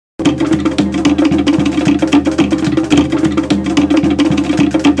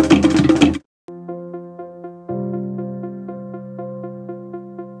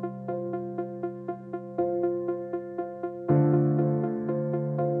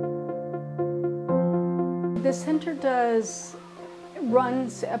The center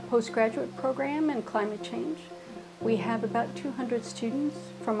runs a postgraduate program in climate change. We have about 200 students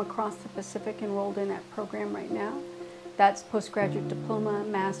from across the Pacific enrolled in that program right now. That's postgraduate diploma,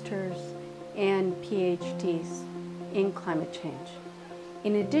 master's, and PhDs in climate change.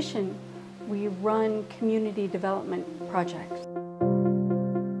 In addition, we run community development projects.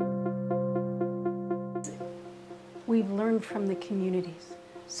 We've learned from the communities.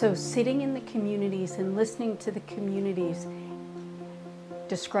 So sitting in the communities and listening to the communities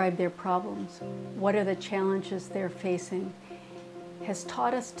describe their problems, what are the challenges they're facing, has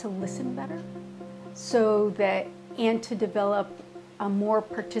taught us to listen better and to develop a more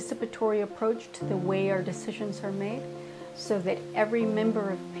participatory approach to the way our decisions are made, so that every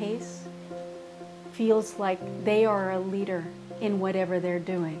member of PACE feels like they are a leader in whatever they're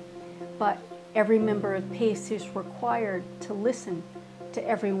doing. But every member of PACE is required to listen to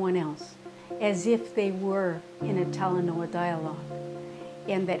everyone else as if they were in a Talanoa dialogue,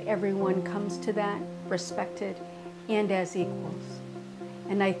 and that everyone comes to that respected and as equals.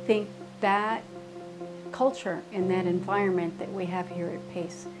 And I think that culture and that environment that we have here at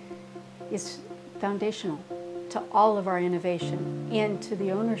PACE is foundational to all of our innovation and to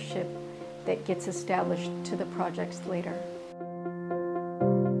the ownership that gets established to the projects later.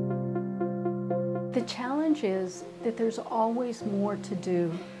 The challenge is that there's always more to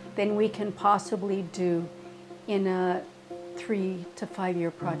do than we can possibly do in a 3 to 5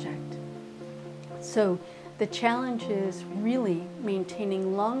 year project. So the challenge is really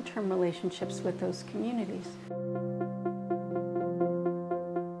maintaining long-term relationships with those communities.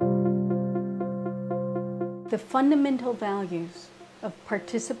 The fundamental values of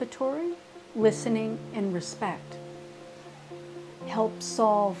participatory, listening, and respect help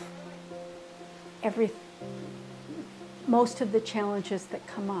solve most of the challenges that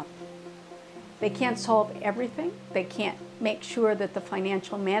come up. They can't solve everything. They can't make sure that the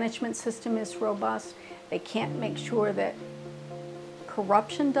financial management system is robust. They can't make sure that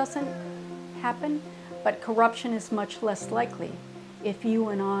corruption doesn't happen, but corruption is much less likely if you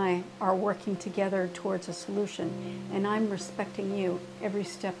and I are working together towards a solution, and I'm respecting you every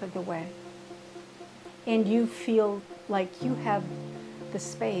step of the way. And you feel like you have the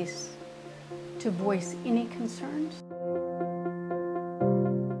space to voice any concerns.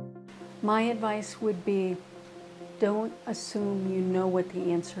 My advice would be, don't assume you know what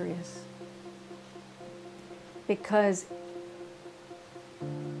the answer is, because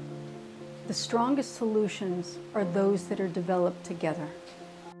the strongest solutions are those that are developed together.